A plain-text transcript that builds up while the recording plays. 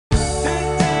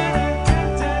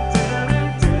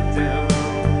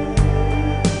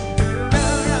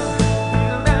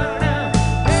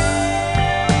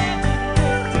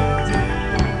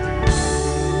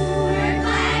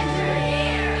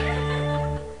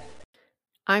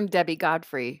I'm Debbie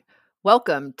Godfrey.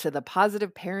 Welcome to the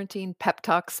Positive Parenting Pep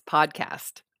Talks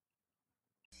podcast.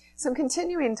 So I'm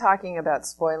continuing talking about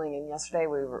spoiling, and yesterday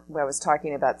I was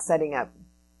talking about setting up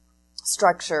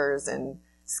structures and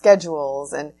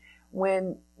schedules. And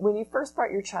when you first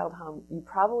brought your child home, you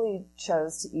probably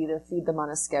chose to either feed them on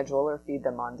a schedule or feed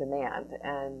them on demand.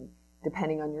 And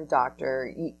depending on your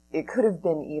doctor, it could have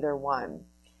been either one.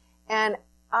 And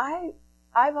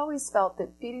I've always felt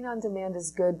that feeding on demand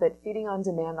is good, but feeding on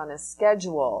demand on a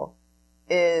schedule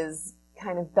is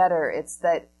kind of better. It's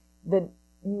that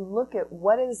you look at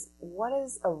what is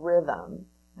a rhythm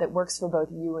that works for both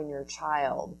you and your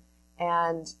child,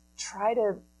 and try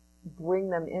to bring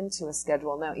them into a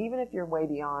schedule. Now, even if you're way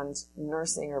beyond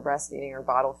nursing or breastfeeding or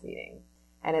bottle feeding,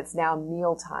 and it's now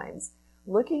meal times,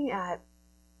 looking at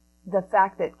the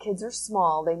fact that kids are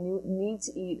small, they need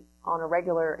to eat on a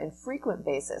regular and frequent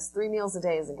basis. 3 meals a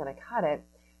day isn't going to cut it.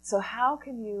 So how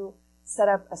can you set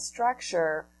up a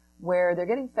structure where they're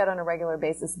getting fed on a regular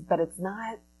basis, but it's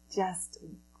not just,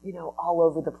 all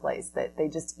over the place, that they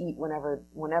just eat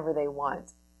whenever they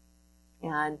want,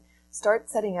 and start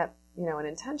setting up, an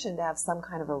intention to have some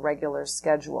kind of a regular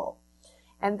schedule.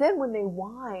 And then when they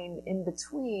whine in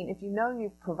between, if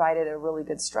you've provided a really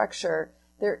good structure,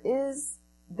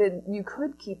 then you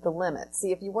could keep the limit.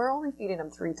 See, if you were only feeding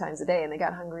them 3 times a day and they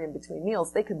got hungry in between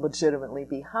meals, they could legitimately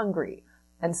be hungry.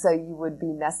 And so you would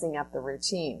be messing up the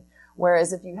routine.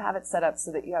 Whereas if you have it set up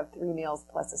so that you have 3 meals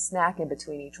plus a snack in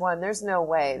between each one, there's no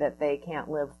way that they can't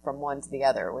live from one to the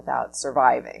other without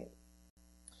surviving.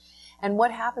 And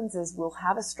what happens is we'll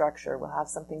have a structure, we'll have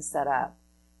something set up,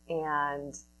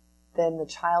 and then the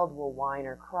child will whine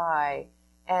or cry,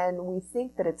 and we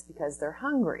think that it's because they're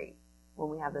hungry when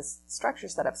we have this structure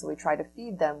set up. So we try to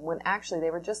feed them when actually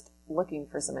they were just looking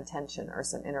for some attention or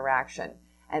some interaction.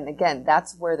 And again,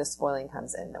 that's where the spoiling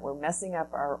comes in, that we're messing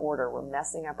up our order, we're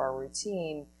messing up our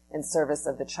routine in service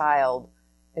of the child,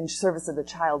 in service of the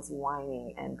child's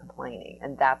whining and complaining.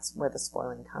 And that's where the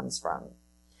spoiling comes from.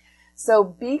 So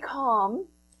be calm,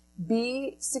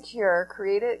 be secure,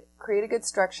 create a good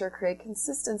structure, create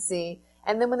consistency.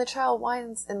 And then when the child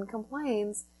whines and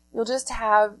complains, you'll just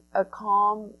have a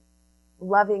calm,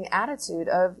 loving attitude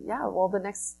of, the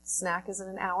next snack is in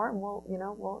an hour, and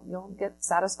you'll get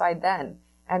satisfied then.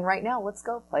 And right now, let's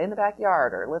go play in the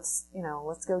backyard, or let's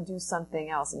go do something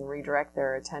else and redirect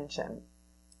their attention.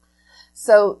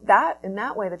 So that, in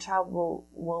that way, the child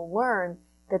will learn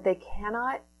that they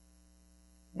cannot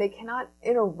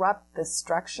interrupt the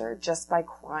structure just by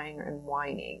crying and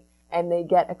whining. And they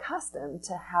get accustomed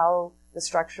to how the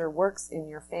structure works in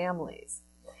your families.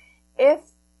 If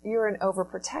you're an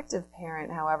overprotective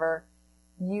parent, however,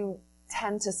 you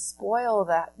tend to spoil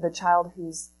the child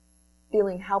who's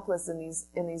feeling helpless in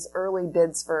these early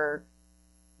bids for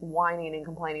whining and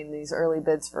complaining, these early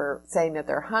bids for saying that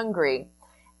they're hungry,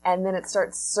 and then it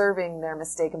starts serving their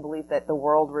mistaken belief that the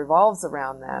world revolves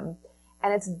around them.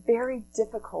 And it's very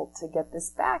difficult to get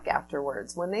this back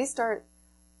afterwards. When they start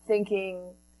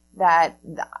thinking that,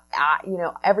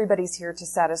 everybody's here to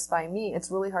satisfy me,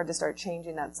 it's really hard to start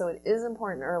changing that. So it is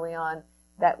important early on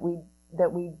that we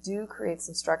do create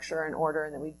some structure and order,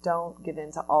 and that we don't give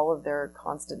in to all of their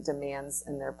constant demands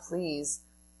and their pleas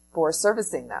for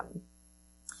servicing them.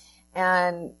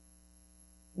 And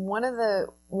one of the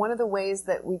ways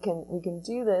that we can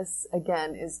do this,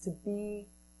 again, is to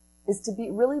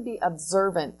really be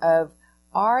observant of,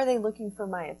 are they looking for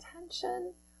my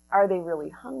attention? Are they really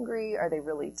hungry? Are they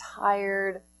really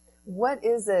tired? What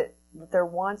is it that they're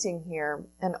wanting here?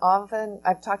 And often,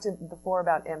 I've talked before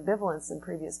about ambivalence in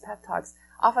previous pep talks.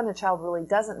 Often the child really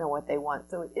doesn't know what they want.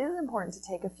 So it is important to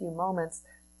take a few moments,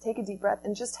 take a deep breath,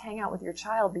 and just hang out with your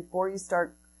child before you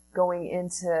start going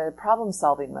into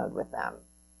problem-solving mode with them.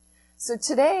 So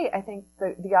today, I think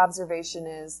the observation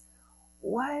is,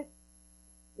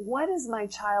 what is my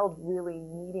child really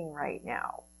needing right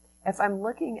now? If I'm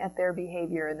looking at their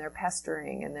behavior and their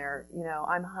pestering and their,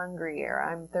 I'm hungry, or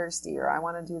I'm thirsty, or I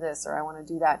want to do this, or I want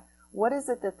to do that, what is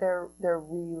it that they're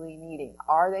really needing?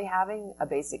 Are they having a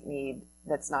basic need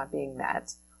that's not being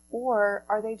met? Or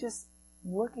are they just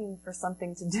looking for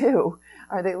something to do?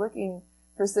 Are they looking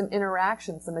for some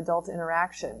interaction, some adult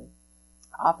interaction?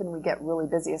 Often we get really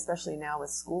busy, especially now with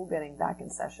school getting back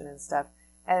in session and stuff,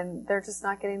 and they're just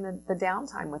not getting the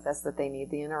downtime with us that they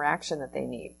need, the interaction that they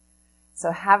need. So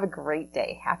have a great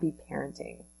day. Happy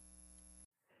parenting.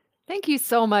 Thank you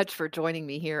so much for joining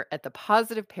me here at the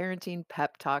Positive Parenting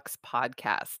Pep Talks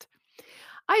podcast.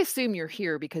 I assume you're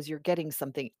here because you're getting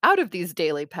something out of these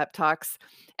daily pep talks.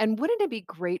 And wouldn't it be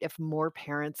great if more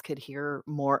parents could hear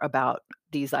more about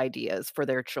these ideas for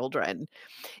their children?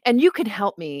 And you can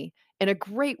help me in a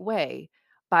great way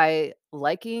by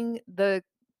liking the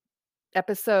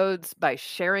episodes, by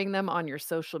sharing them on your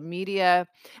social media,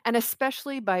 and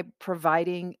especially by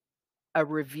providing a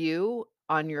review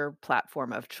on your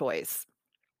platform of choice.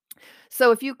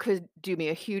 So if you could do me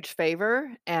a huge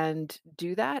favor and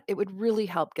do that, it would really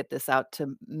help get this out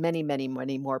to many, many,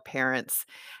 many more parents.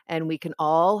 And we can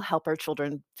all help our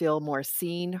children feel more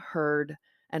seen, heard,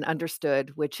 and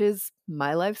understood, which is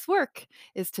my life's work,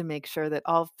 is to make sure that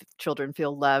all children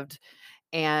feel loved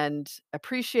and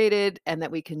appreciated and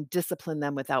that we can discipline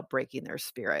them without breaking their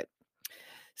spirit.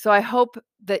 So I hope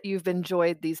that you've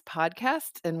enjoyed these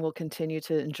podcasts and will continue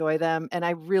to enjoy them. And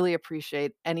I really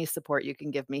appreciate any support you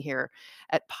can give me here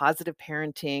at Positive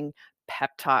Parenting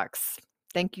Pep Talks.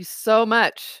 Thank you so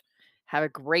much. Have a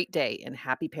great day and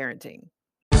happy parenting.